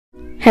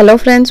Hello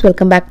friends,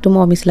 welcome back to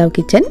Mommy's Love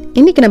Kitchen.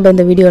 இன்னைக்கு நம்ம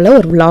இந்த வீடியோல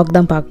ஒரு vlog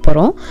தான் பார்க்க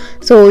போறோம்.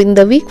 சோ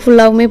இந்த வீக்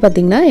ஃபுல்லாவுமே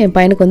பாத்தீங்கன்னா என்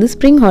பையனுக்கு வந்து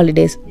ஸ்ப்ரிங்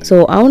ஹாலிடேஸ். சோ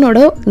அவனோட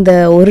இந்த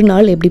ஒரு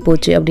நாள் எப்படி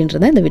போச்சு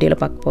அப்படின்றத இந்த வீடியோல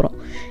பார்க்க போறோம்.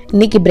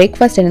 இன்னைக்கு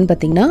பிரேக்ஃபாஸ்ட் என்னன்னு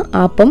பாத்தீங்கன்னா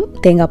ஆப்பம்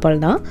தேங்காய்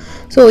பால் தான்.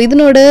 சோ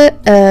இதனோட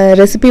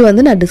ரெசிபி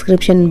வந்து நான்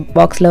டிஸ்கிரிப்ஷன்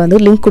பாக்ஸ்ல வந்து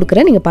லிங்க்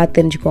கொடுக்குறேன், நீங்க பார்த்து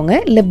தெரிஞ்சுக்கோங்க.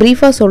 இல்ல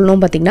பிரீஃபா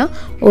சொல்லணும் பாத்தீங்கன்னா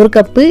 1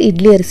 கப்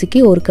இட்லி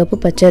அரிசிக்கு 1 கப்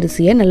பச்சை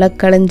அரிசியை நல்லா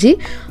களைஞ்சி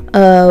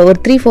ஒரு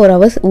 3-4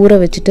 hours ஊற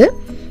வச்சுட்டு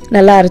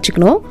நல்லா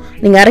அரைச்சிக்கணும்.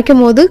 நீங்க அரைக்கும்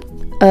போது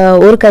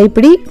ஒரு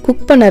கைப்பிடி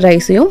குக் பண்ண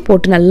ரைஸையும்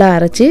போட்டு நல்லா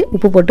அரைச்சி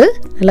உப்பு போட்டு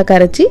நல்லா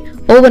கரைச்சி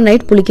ஓவர்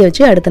நைட் புளிக்க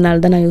வச்சு அடுத்த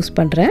நாள் தான் நான் யூஸ்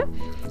பண்ணுறேன்.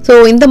 ஸோ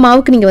இந்த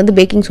மாவுக்கு நீங்கள் வந்து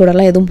பேக்கிங்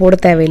சோடாலாம் எதுவும் போட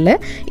தேவையில்லை.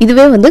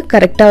 இதுவே வந்து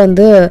கரெக்டாக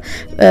வந்து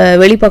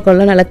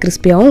வெளிப்பக்கம்லாம் நல்லா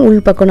கிறிஸ்பியாகவும்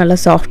உள் பக்கம் நல்லா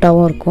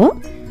சாஃப்டாகவும் இருக்கும்.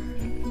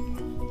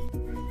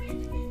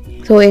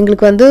 ஸோ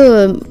எங்களுக்கு வந்து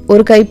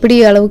ஒரு கைப்பிடி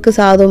அளவுக்கு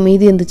சாதம்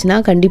மீதி இருந்துச்சுன்னா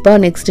கண்டிப்பாக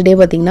நெக்ஸ்ட் டே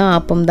பார்த்திங்கன்னா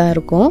ஆப்பம் தான்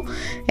இருக்கும்.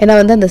 ஏன்னா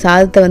வந்து அந்த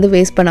சாதத்தை வந்து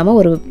வேஸ்ட் பண்ணாமல்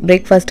ஒரு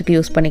பிரேக்ஃபாஸ்ட்டுக்கு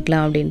யூஸ்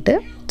பண்ணிக்கலாம் அப்படின்ட்டு.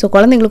 ஸோ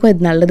குழந்தைங்களுக்கும்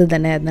இது நல்லது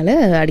தானே, அதனால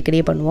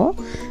அடிக்கடியே பண்ணுவோம்.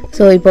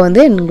 ஸோ இப்போ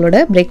வந்து எங்களோட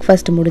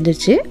பிரேக்ஃபாஸ்ட்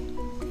முடிஞ்சிருச்சு.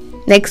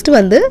 நெக்ஸ்ட்டு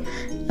வந்து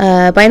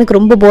பையனுக்கு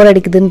ரொம்ப போர்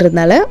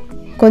அடிக்குதுன்றதுனால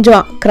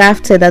கொஞ்சம்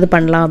கிராஃப்ட்ஸ் ஏதாவது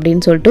பண்ணலாம்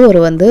அப்படின்னு சொல்லிட்டு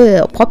ஒரு வந்து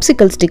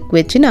பாப்சிக்கல் ஸ்டிக்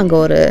வச்சு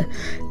நாங்கள் ஒரு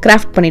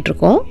கிராஃப்ட்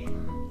பண்ணிகிட்ருக்கோம்.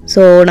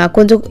 ஸோ நான்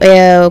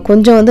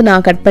கொஞ்சம் வந்து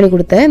நான் கட் பண்ணி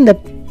கொடுத்தேன். இந்த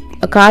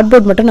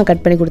கார்ட்போர்ட் மட்டும் நான்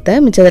கட் பண்ணி கொடுத்தேன்,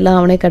 மிச்சதெல்லாம்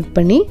அவனே கட்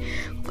பண்ணி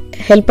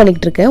ஹெல்ப்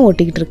பண்ணிக்கிட்டு இருக்கேன்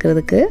ஒட்டிக்கிட்டு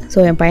இருக்கிறதுக்கு. ஸோ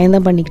என் பையன்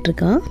தான் பண்ணிக்கிட்டு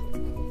இருக்கான்.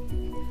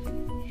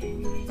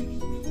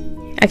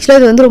 ஆக்சுவலாக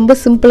இது வந்து ரொம்ப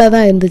சிம்பிளாக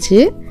தான் இருந்துச்சு.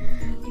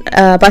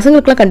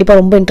 பசங்களுக்குலாம்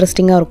கண்டிப்பாக ரொம்ப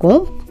இன்ட்ரெஸ்டிங்காக இருக்கும்.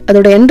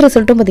 அதோட எண்ட்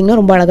ரிசல்ட்டும் பார்த்திங்கன்னா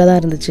ரொம்ப அழகாக தான்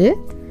இருந்துச்சு.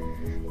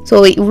 ஸோ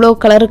இவ்வளோ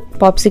கலர்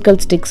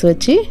பாப்சிக்கல் ஸ்டிக்ஸ்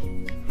வச்சு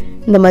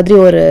இந்த மாதிரி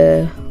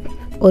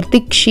ஒரு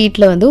திக்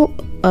ஷீட்டில் வந்து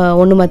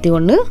ஒன்று மாற்றி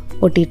ஒன்று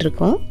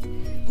ஒட்டிகிட்ருக்கோம்.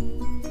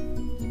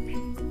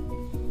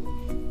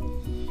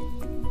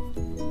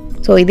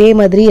 ஸோ இதே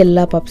மாதிரி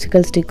எல்லா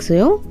பாப்சிக்கல்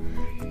ஸ்டிக்ஸையும்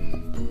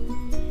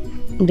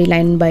இப்படி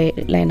லைன் பை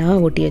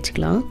லைனாக ஒட்டி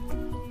வச்சுக்கலாம்.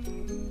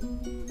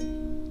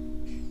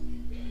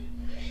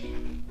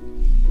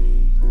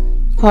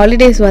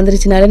 ஹாலிடேஸ்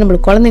வந்துருச்சுனாலே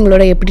நம்மளுக்கு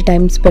குழந்தைங்களோட எப்படி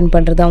டைம் ஸ்பெண்ட்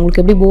பண்ணுறது,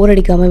 அவங்களுக்கு எப்படி போர்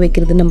அடிக்காமல்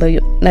வைக்கிறது நம்ம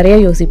நிறையா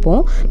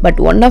யோசிப்போம். But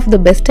one of the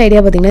best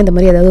idea பார்த்திங்கன்னா இந்த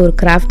மாதிரி ஏதாவது ஒரு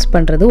கிராஃப்ட்ஸ்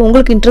பண்ணுறது.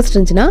 உங்களுக்கு இன்ட்ரெஸ்ட்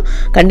இருந்துச்சுன்னா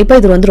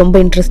கண்டிப்பாக இது வந்து ரொம்ப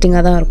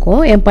இன்ட்ரெஸ்டிங்காக தான்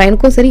இருக்கும். என்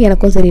பையனுக்கும் சரி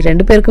எனக்கும் சரி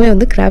 2 பேருக்குமே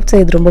வந்து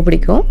கிராஃப்ட்ஸ் இது ரொம்ப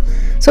பிடிக்கும்.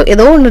 ஸோ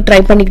ஏதோ ஒன்று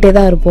ட்ரை பண்ணிக்கிட்டே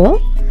தான் இருப்போம்.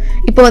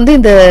 இப்போ வந்து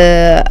இந்த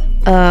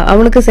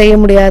அவனுக்கு செய்ய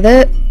முடியாத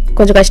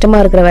கொஞ்சம்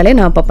கஷ்டமாக இருக்கிற வேலையை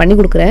நான் இப்போ பண்ணி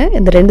கொடுக்குறேன்.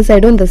 இந்த 2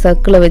 சைடும் இந்த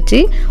சர்க்கிளை வச்சு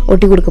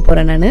ஒட்டி கொடுக்க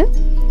போகிறேன் நான்.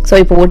 ஸோ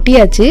இப்போ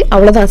ஒட்டியாச்சு,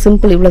 அவ்வளோதான்,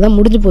 சிம்பிள், இவ்வளோதான்,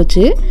 முடிஞ்சு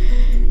போச்சு.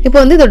 இப்போ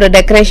வந்து இதோட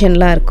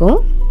டெக்கரேஷன்லாம் இருக்கும்.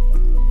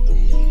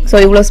 ஸோ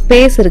இவ்வளோ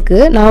ஸ்பேஸ்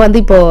இருக்குது. நான் வந்து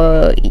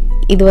இப்போது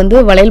இது வந்து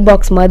வளையல்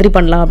பாக்ஸ் மாதிரி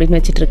பண்ணலாம் அப்படின்னு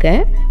வச்சிட்ருக்கேன்.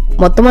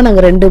 மொத்தமாக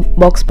நாங்கள் 2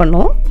 பாக்ஸ்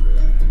பண்ணோம்.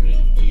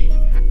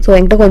 ஸோ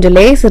என்கிட்ட கொஞ்சம்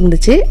லேஸ்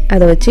இருந்துச்சு,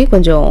 அதை வச்சு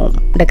கொஞ்சம்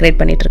டெக்கரேட்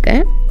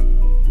பண்ணிகிட்ருக்கேன்.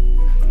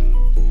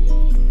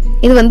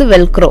 இது வந்து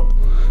வெல்க்ரோ.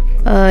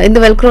 இந்த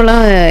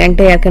வெல்க்ரோலாம்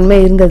என்கிட்ட ஏற்கனவே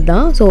இருந்தது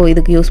தான். ஸோ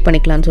இதுக்கு யூஸ்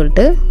பண்ணிக்கலான்னு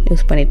சொல்லிட்டு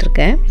யூஸ்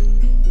பண்ணிகிட்ருக்கேன்.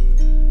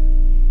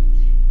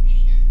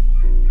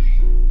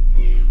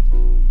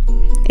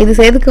 இது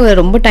செய்யறதுக்கு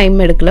ரொம்ப டைம்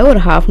எடுக்கல, ஒரு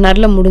 1/2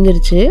 hour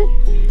முடிஞ்சிருச்சு.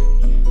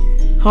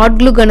 ஹாட்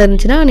க்ளூ கன்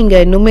இருந்துச்சுன்னா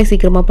நீங்கள் இன்னுமே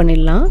சீக்கிரமாக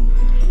பண்ணிடலாம்.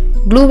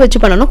 க்ளூ வச்சு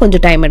பண்ணணும்,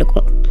 கொஞ்சம் டைம்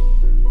எடுக்கும்.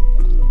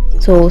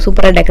 ஸோ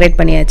சூப்பராக டெக்கரேட்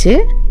பண்ணியாச்சு.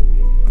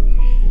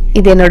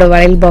 இது என்னோடய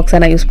வளையல்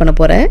பாக்ஸாக நான் யூஸ் பண்ண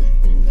போகிறேன்.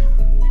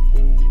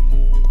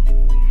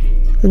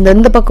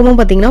 இந்த பக்கமும்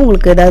பார்த்தீங்கன்னா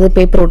உங்களுக்கு ஏதாவது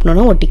பேப்பர்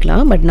ஒட்டணும்னா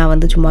ஒட்டிக்கலாம். பட் நான்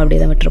வந்து சும்மா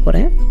அப்படியே தான் விட்டுற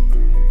போகிறேன்.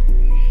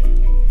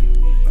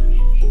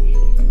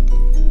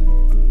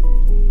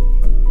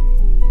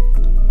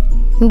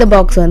 இந்த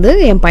பாக்ஸ் வந்து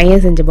என்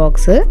பையன் செஞ்ச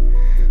பாக்ஸு.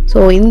 ஸோ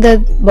இந்த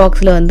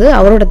பாக்ஸில் வந்து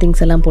அவரோட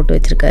திங்ஸ் எல்லாம் போட்டு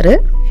வச்சுருக்காரு.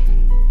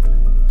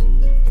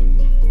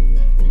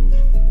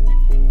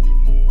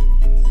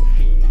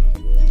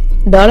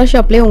 டாலர்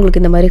ஷாப்லேயே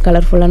உங்களுக்கு இந்த மாதிரி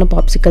கலர்ஃபுல்லான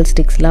பாப்சிக்கல்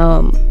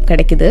ஸ்டிக்ஸ்லாம்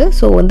கிடைக்குது.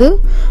 ஸோ வந்து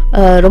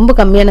ரொம்ப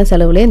கம்மியான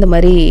செலவுலேயே இந்த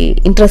மாதிரி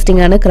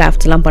இன்ட்ரெஸ்டிங்கான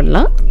கிராஃப்ட்ஸ்லாம்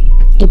பண்ணலாம்.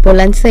 இப்போது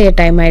லஞ்ச் செய்ய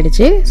டைம்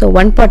ஆகிடுச்சு. ஸோ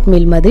 1 pot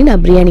மீல் மாதிரி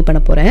நான் பிரியாணி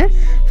பண்ண போகிறேன்.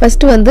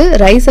 ஃபஸ்ட்டு வந்து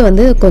ரைஸை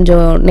வந்து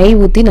கொஞ்சம் நெய்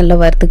ஊற்றி நல்லா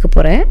வறுத்துக்க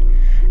போகிறேன்.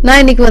 நான்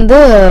இன்றைக்கி வந்து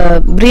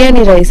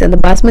பிரியாணி ரைஸ், அந்த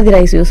பாஸ்மதி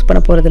ரைஸ் யூஸ் பண்ண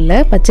போகிறதில்ல,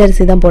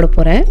 பச்சரிசி தான் போட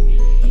போகிறேன்.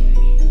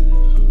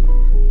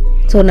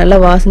 ஸோ நல்லா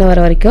வாசனை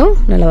வர வரைக்கும்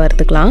நல்லா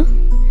வறுத்துக்கலாம்.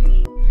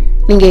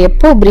 நீங்கள்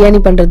எப்போ பிரியாணி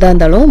பண்ணுறதா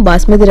இருந்தாலும்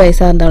பாஸ்மதி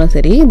ரைஸாக இருந்தாலும்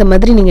சரி, இந்த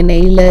மாதிரி நீங்கள்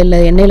நெய்யில் இல்லை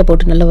எண்ணெயில்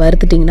போட்டு நல்லா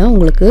வறுத்துட்டிங்கன்னா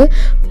உங்களுக்கு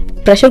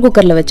ப்ரெஷர்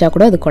குக்கரில் வச்சா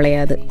கூட அது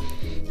குலையாது.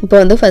 இப்போ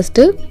வந்து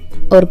ஃபஸ்ட்டு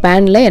ஒரு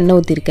பேனில் எண்ணெய்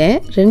ஊற்றிருக்கேன்,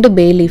 2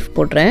 பே லீஃப்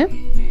போடுறேன்.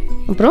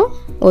 அப்புறம்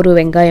ஒரு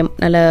வெங்காயம்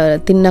நல்லா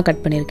தின்னாக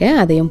கட் பண்ணியிருக்கேன்,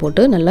 அதையும்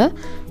போட்டு நல்லா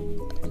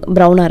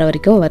ப்ரௌன் ஆகிற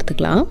வரைக்கும்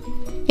வறுத்துக்கலாம்.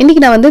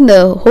 இன்றைக்கி நான் வந்து இந்த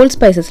ஹோல்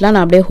ஸ்பைசஸ்லாம்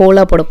நான் அப்படியே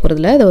ஹோலாக போட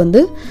போகிறதில்ல, அதை வந்து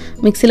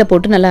மிக்சியில்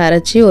போட்டு நல்லா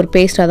அரைச்சி ஒரு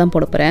பேஸ்ட்டாக தான்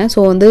போட போகிறேன். ஸோ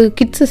வந்து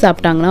கிட்ஸு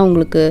சாப்பிட்டாங்கன்னா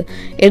உங்களுக்கு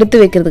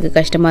எடுத்து வைக்கிறதுக்கு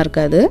கஷ்டமாக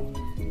இருக்காது.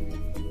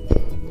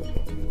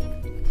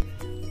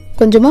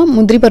 கொஞ்சமாக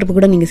முந்திரி பருப்பு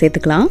கூட நீங்கள்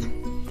சேர்த்துக்கலாம்.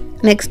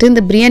 நெக்ஸ்ட்டு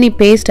இந்த பிரியாணி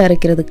பேஸ்ட்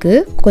அரைக்கிறதுக்கு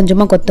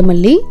கொஞ்சமாக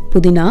கொத்தமல்லி,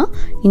 புதினா,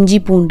 இஞ்சி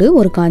பூண்டு,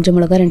 ஒரு காஞ்ச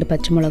மிளகா, 2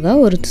 பச்சை மிளகா,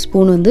 1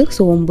 ஸ்பூன் வந்து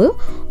சோம்பு,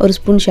 1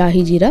 ஸ்பூன்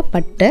ஷாஹி ஜீரா,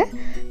 பட்டை,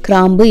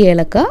 கிராம்பு,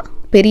 ஏலக்காய்,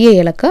 பெரிய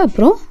ஏலக்காய்,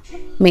 அப்புறம்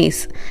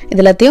மேஸ்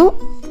இதெல்லாத்தையும்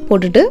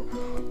போட்டுட்டு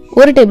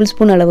 1 டேபிள்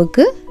ஸ்பூன்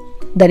அளவுக்கு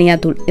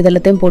தனியாத்தூள்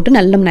இதெல்லாத்தையும் போட்டு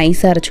நல்லா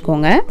நைஸாக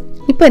அரைச்சிக்கோங்க.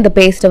 இப்போ இந்த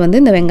பேஸ்ட்டை வந்து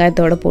இந்த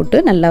வெங்காயத்தோடு போட்டு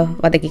நல்லா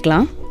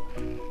வதக்கிக்கலாம்.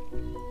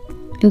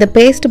 இந்த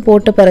பேஸ்ட்டு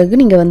போட்ட பிறகு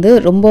நீங்கள் வந்து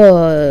ரொம்ப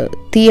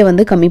தீயை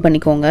வந்து கம்மி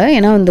பண்ணிக்கோங்க.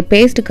 ஏன்னா இந்த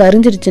பேஸ்ட்டு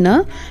கரிஞ்சிருச்சுன்னா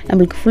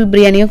நம்மளுக்கு ஃபுல்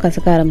பிரியாணியும்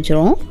கசக்க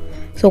ஆரம்பிச்சிடும்.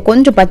 ஸோ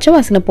கொஞ்சம் பச்சை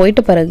வாசனை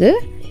போயிட்ட பிறகு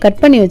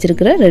கட் பண்ணி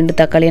வச்சுருக்கிற 2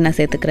 தக்காளியை நான்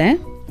சேர்த்துக்கிறேன்.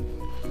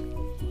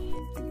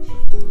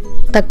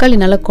 தக்காளி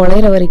நல்லா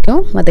குழையிற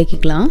வரைக்கும்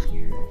வதக்கிக்கலாம்.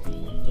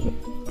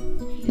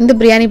 இந்த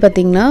பிரியாணி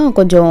பார்த்திங்கன்னா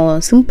கொஞ்சம்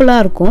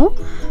சிம்பிளாக இருக்கும்,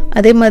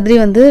 அதே மாதிரி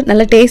வந்து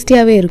நல்லா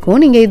டேஸ்டியாகவே இருக்கும்.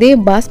 நீங்கள் இதே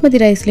பாஸ்மதி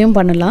ரைஸ்லேயும்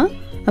பண்ணலாம்,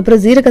 அப்புறம்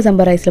ஜீரக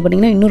சம்பா ரைஸில்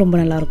பண்ணிங்கன்னா இன்னும் ரொம்ப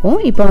நல்லாயிருக்கும்.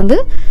 இப்போ வந்து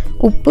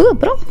உப்பு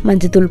அப்புறம்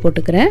மஞ்சத்தூள்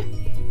போட்டுக்கிறேன்.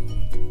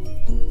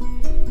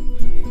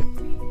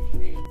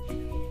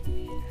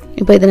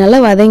 இப்போ இது நல்லா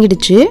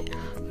வதங்கிடுச்சு.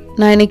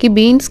 நான் இன்றைக்கி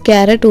பீன்ஸ்,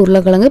 கேரட்,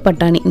 உருளைக்கிழங்கு,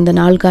 பட்டாணி இந்த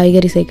 4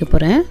 காய்கறி சேர்க்க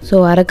போகிறேன். So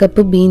 1/2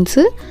 cup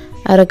beans,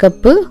 1/2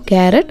 cup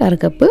carrot, 1/2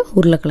 cup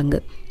உருளைக்கிழங்கு,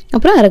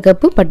 அப்புறம் 1/2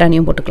 கப்பு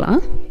பட்டாணியும்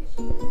போட்டுக்கலாம்.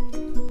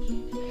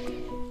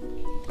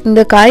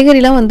 இந்த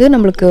காய்கறிலாம் வந்து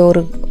நம்மளுக்கு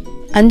ஒரு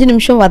 5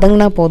 நிமிஷம்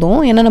வதங்கினா போதும்.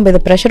 ஏன்னா நம்ம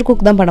இதை ப்ரெஷர்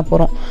குக் தான் பண்ண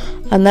போகிறோம்,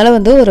 அதனால்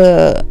வந்து ஒரு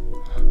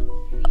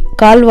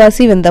 1/4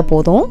 வாசி வெந்தால்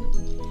போதும்.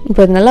 இப்போ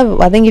இது நல்லா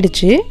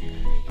வதங்கிடுச்சு.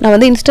 நான்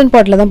வந்து இன்ஸ்டன்ட்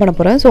பாட்டில் தான் பண்ண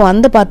போகிறேன். ஸோ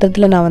அந்த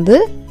பாத்திரத்தில் நான் வந்து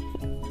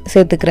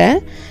சேர்த்துக்கிறேன்.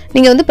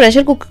 நீங்கள் வந்து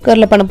ப்ரெஷர்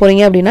குக்கரில் பண்ண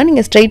போகிறீங்க அப்படின்னா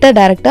நீங்கள் ஸ்ட்ரைட்டாக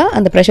டேரெக்டாக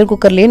அந்த ப்ரெஷர்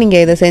குக்கர்லேயே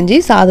நீங்கள் இதை செஞ்சு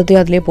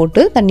சாதத்தையும் அதிலே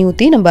போட்டு தண்ணி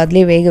ஊற்றி நம்ம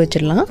அதிலே வேக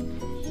வச்சிடலாம்.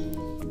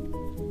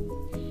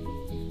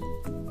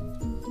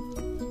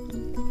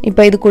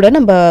 இப்போ இது கூட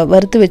நம்ம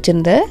வறுத்து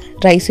வச்சுருந்த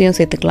ரைஸையும்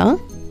சேர்த்துக்கலாம்.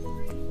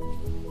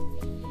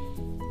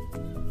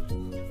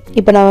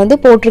 இப்போ நான் வந்து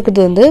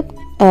போட்டிருக்கிறது வந்து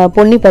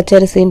பொன்னி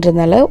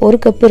பச்சரிசின்றதுனால 1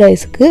 கப்பு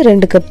ரைஸுக்கு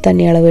 2 கப்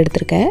தண்ணி அளவு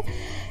எடுத்திருக்கேன்.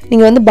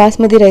 நீங்கள் வந்து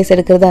பாஸ்மதி ரைஸ்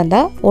எடுக்கிறதா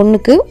இருந்தால்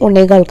 1க்கு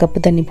 1.25 கப்பு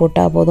தண்ணி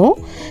போட்டால் போதும்.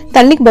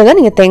 தண்ணிக்கு பதிலாக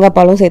நீங்கள் தேங்காய்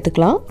பாலும்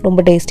சேர்த்துக்கலாம், ரொம்ப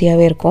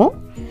டேஸ்டியாகவே இருக்கும்.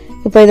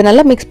 இப்போ இதை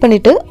நல்லா மிக்ஸ்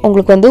பண்ணிவிட்டு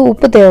உங்களுக்கு வந்து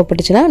உப்பு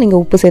தேவைப்பட்டுச்சுன்னா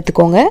நீங்கள் உப்பு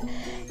சேர்த்துக்கோங்க.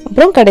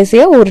 அப்புறம்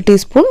கடைசியாக 1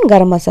 டீஸ்பூன்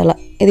கரம் மசாலா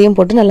இதையும்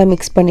போட்டு நல்லா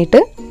மிக்ஸ்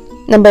பண்ணிவிட்டு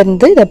நம்ம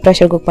வந்து இதை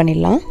ப்ரெஷர் குக்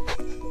பண்ணிடலாம்.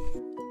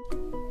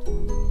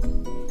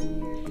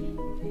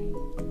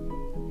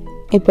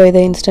 இப்போ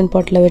இதை இன்ஸ்டன்ட்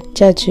பாட்டில்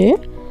வச்சாச்சு.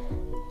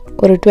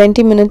 ஒரு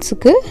 20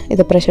 மினிட்ஸுக்கு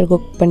இதை ப்ரெஷர்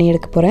குக் பண்ணி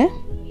எடுக்க போகிறேன்.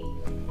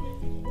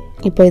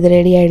 இப்போ இது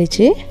ரெடி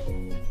ஆகிடுச்சு.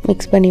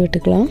 மிக்ஸ் பண்ணி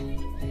விட்டுக்கலாம்.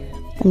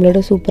 நம்மளோட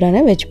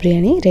சூப்பரான வெஜ்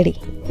பிரியாணி ரெடி.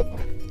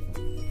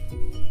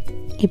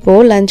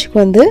 இப்போது லஞ்சுக்கு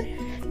வந்து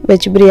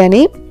வெஜ்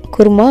பிரியாணி,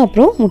 குருமா,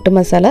 அப்புறம் முட்டை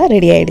மசாலா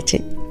ரெடி ஆகிடுச்சு.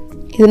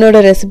 இதனோட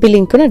ரெசிபி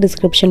லிங்க்கும் நான்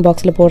டிஸ்கிரிப்ஷன்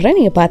பாக்ஸில் போடுறேன்,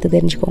 நீங்கள் பார்த்து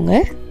தெரிஞ்சுக்கோங்க.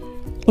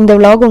 இந்த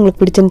vlog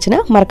உங்களுக்கு பிடிச்சிருந்துச்சுன்னா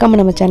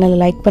மறக்காமல் நம்ம சேனலை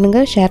லைக்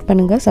பண்ணுங்கள், ஷேர்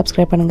பண்ணுங்கள்,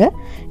 சப்ஸ்கிரைப் பண்ணுங்கள்.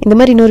 இந்த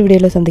மாதிரி இன்னொரு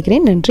வீடியோவில்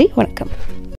சந்திக்கிறேன். நன்றி, வணக்கம்.